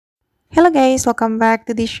Hello guys, welcome back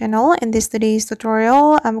to this channel. In today's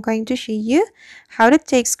tutorial, I'm going to show you how to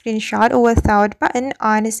take screenshot without button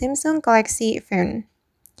on a Samsung Galaxy phone.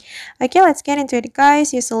 Okay, let's get into it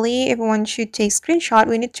guys. Usually if we want to take screenshot,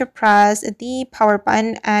 we need to press the power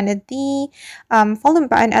button and the volume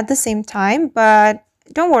button at the same time, but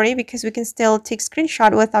don't worry because we can still take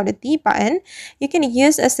screenshot without the D button. You can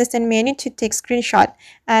use assistant menu to take screenshot,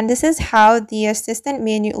 and this is how the assistant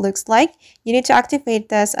menu looks like. You need to activate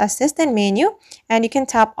this assistant menu, and you can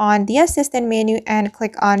tap on the assistant menu and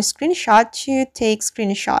click on screenshot to take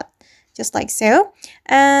screenshot, just like so.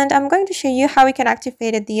 And I'm going to show you how we can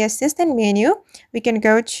activate the assistant menu. We can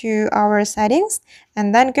go to our settings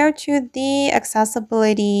and then go to the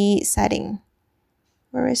accessibility setting.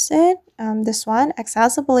 Where is it? This one,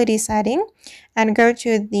 accessibility setting, and go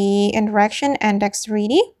to the interaction and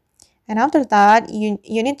dexterity. And after that, you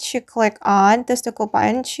need to click on the toggle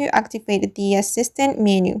button to activate the assistant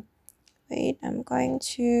menu. Wait, I'm going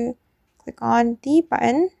to click on the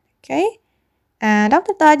button. Okay. And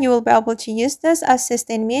after that, you will be able to use this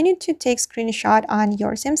assistant menu to take screenshot on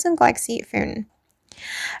your Samsung Galaxy phone.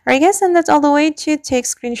 Alright guys, and that's all the way to take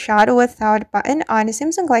screenshot without button on a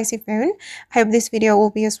Samsung Galaxy phone. I hope this video will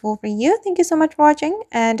be useful for you. Thank you so much for watching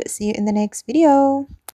and see you in the next video.